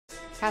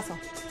Castle,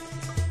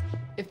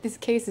 if this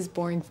case is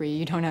boring for you,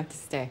 you don't have to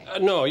stay.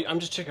 No,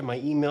 I'm just checking my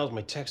emails,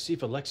 my texts, see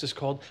if Alexis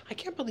called. I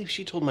can't believe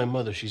she told my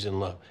mother she's in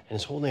love and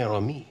is holding out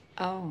on me.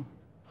 Oh.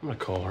 I'm gonna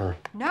call her.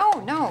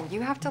 No,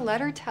 you have to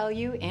let her tell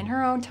you in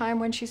her own time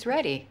when she's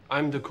ready.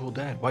 I'm the cool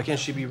dad. Why can't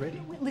she be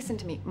ready? Listen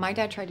to me. My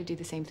dad tried to do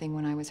the same thing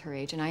when I was her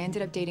age, and I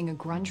ended up dating a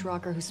grunge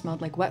rocker who smelled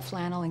like wet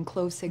flannel and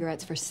clove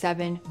cigarettes for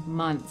 7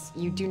 months.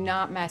 You do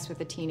not mess with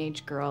a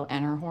teenage girl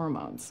and her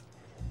hormones.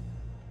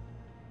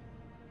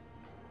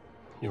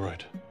 You're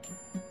right.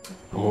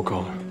 I won't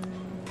call her.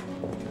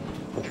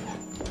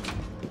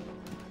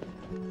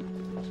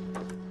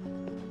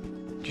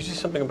 Did you say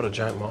something about a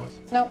giant moth?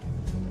 Nope.